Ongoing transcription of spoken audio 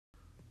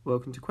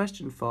Welcome to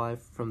question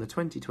 5 from the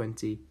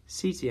 2020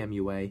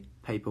 TMUA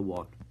Paper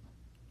 1.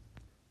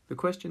 The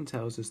question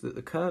tells us that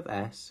the curve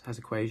S has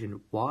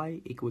equation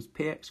y equals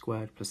px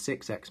squared plus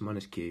 6x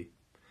minus q,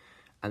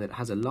 and that it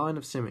has a line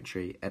of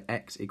symmetry at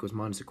x equals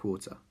minus a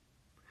quarter.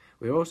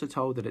 We are also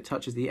told that it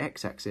touches the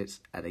x-axis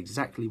at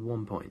exactly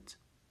 1 point.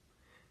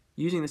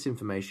 Using this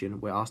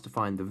information, we're asked to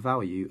find the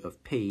value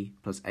of p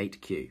plus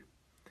 8q.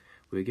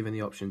 We were given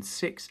the options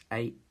 6,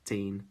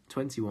 18,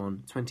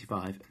 21,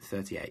 25 and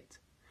 38.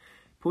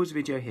 Pause the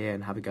video here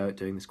and have a go at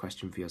doing this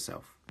question for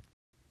yourself.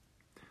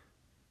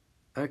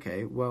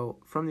 Okay, well,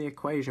 from the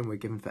equation we're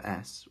given for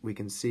S, we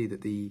can see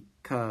that the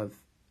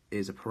curve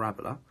is a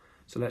parabola.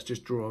 So let's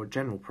just draw a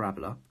general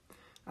parabola.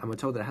 And we're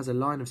told that it has a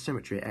line of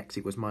symmetry at x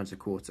equals minus a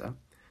quarter.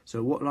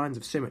 So what lines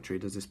of symmetry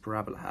does this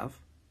parabola have?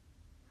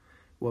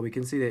 Well, we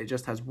can see that it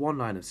just has one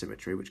line of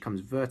symmetry which comes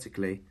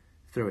vertically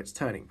through its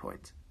turning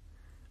point.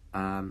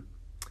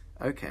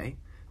 Okay.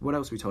 What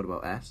else are we told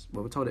about S?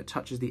 Well, we're told it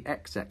touches the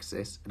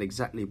x-axis at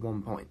exactly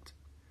 1 point.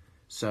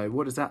 So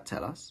what does that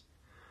tell us?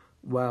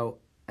 Well,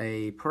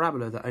 a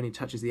parabola that only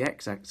touches the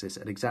x-axis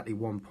at exactly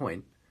 1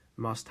 point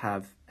must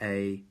have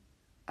a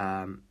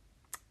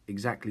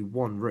exactly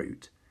one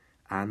root,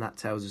 and that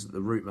tells us that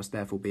the root must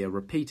therefore be a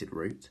repeated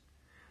root.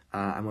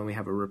 And when we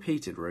have a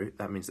repeated root,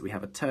 that means that we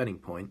have a turning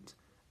point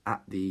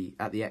at the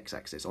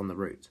x-axis on the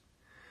root.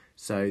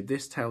 So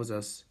this tells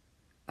us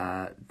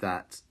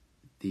that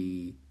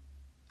the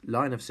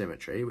line of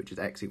symmetry, which is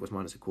x equals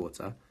minus a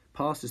quarter,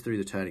 passes through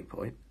the turning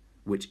point,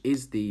 which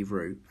is the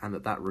root, and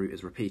that root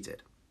is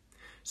repeated.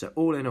 So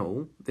all in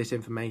all, this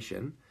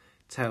information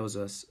tells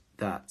us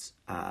that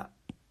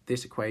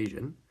this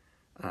equation,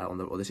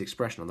 or this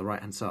expression on the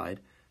right-hand side,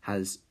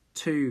 has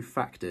two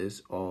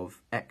factors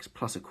of x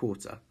plus a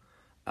quarter,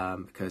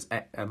 because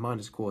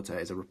minus a quarter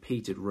is a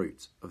repeated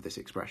root of this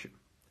expression.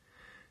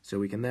 So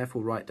we can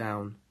therefore write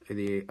down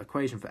the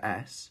equation for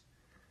S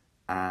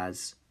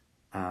as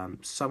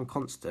some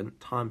constant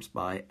times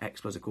by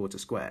x plus a quarter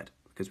squared,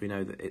 because we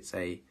know that it's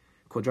a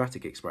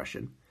quadratic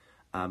expression,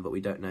 but we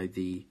don't know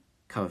the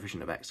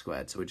coefficient of x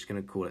squared, so we're just going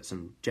to call it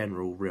some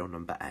general real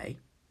number a.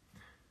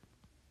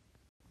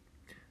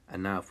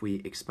 And now if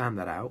we expand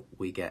that out,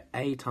 we get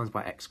a times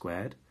by x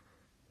squared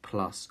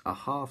plus a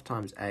half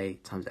times a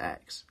times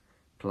x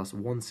plus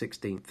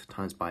 1/16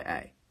 times by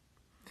a.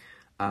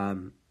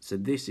 So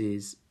this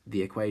is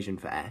the equation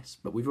for S,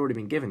 but we've already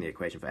been given the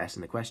equation for S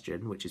in the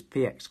question, which is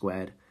px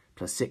squared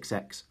plus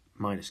 6x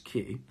minus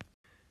q.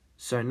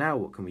 So now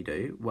what can we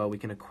do? Well, we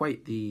can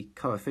equate the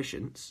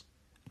coefficients,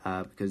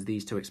 because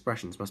these two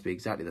expressions must be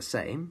exactly the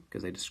same,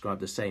 because they describe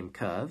the same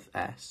curve,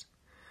 S.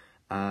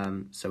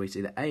 So we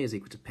see that a is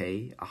equal to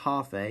p, a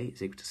half a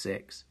is equal to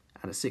 6,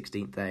 and a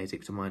 16th a is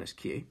equal to minus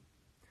q.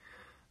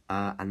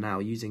 And now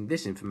using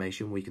this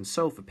information, we can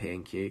solve for p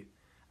and q,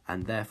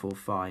 and therefore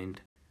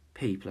find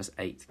p plus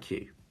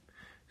 8q.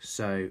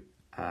 So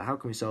how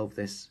can we solve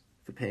this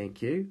for p and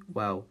q?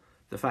 Well,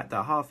 the fact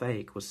that half a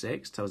equals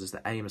 6 tells us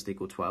that a must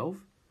equal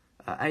 12.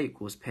 A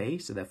equals p,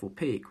 so therefore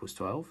p equals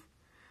 12.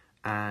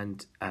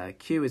 And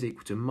q is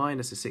equal to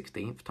minus a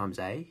 16th times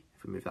a,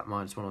 if we move that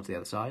minus 1 onto the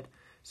other side.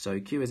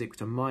 So q is equal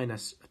to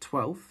minus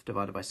 12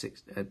 divided by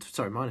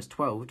minus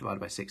 12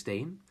 divided by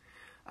 16.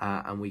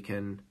 And we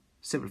can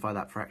simplify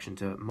that fraction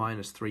to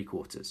minus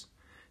 3/4.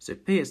 So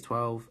p is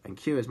 12 and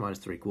q is minus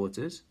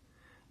 3/4.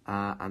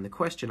 And the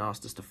question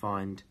asked us to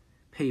find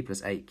p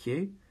plus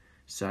 8q.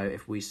 So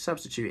if we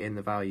substitute in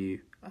the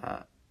value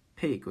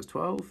p equals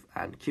 12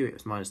 and q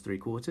equals minus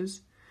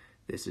 3/4,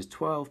 this is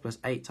 12 plus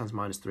 8 times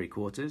minus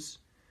 3/4,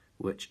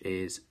 which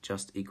is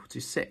just equal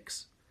to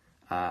 6.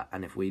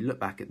 And if we look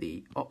back at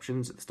the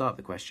options at the start of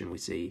the question, we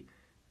see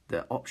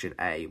that option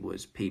A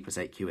was p plus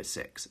 8q is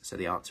 6, so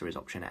the answer is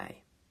option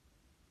A.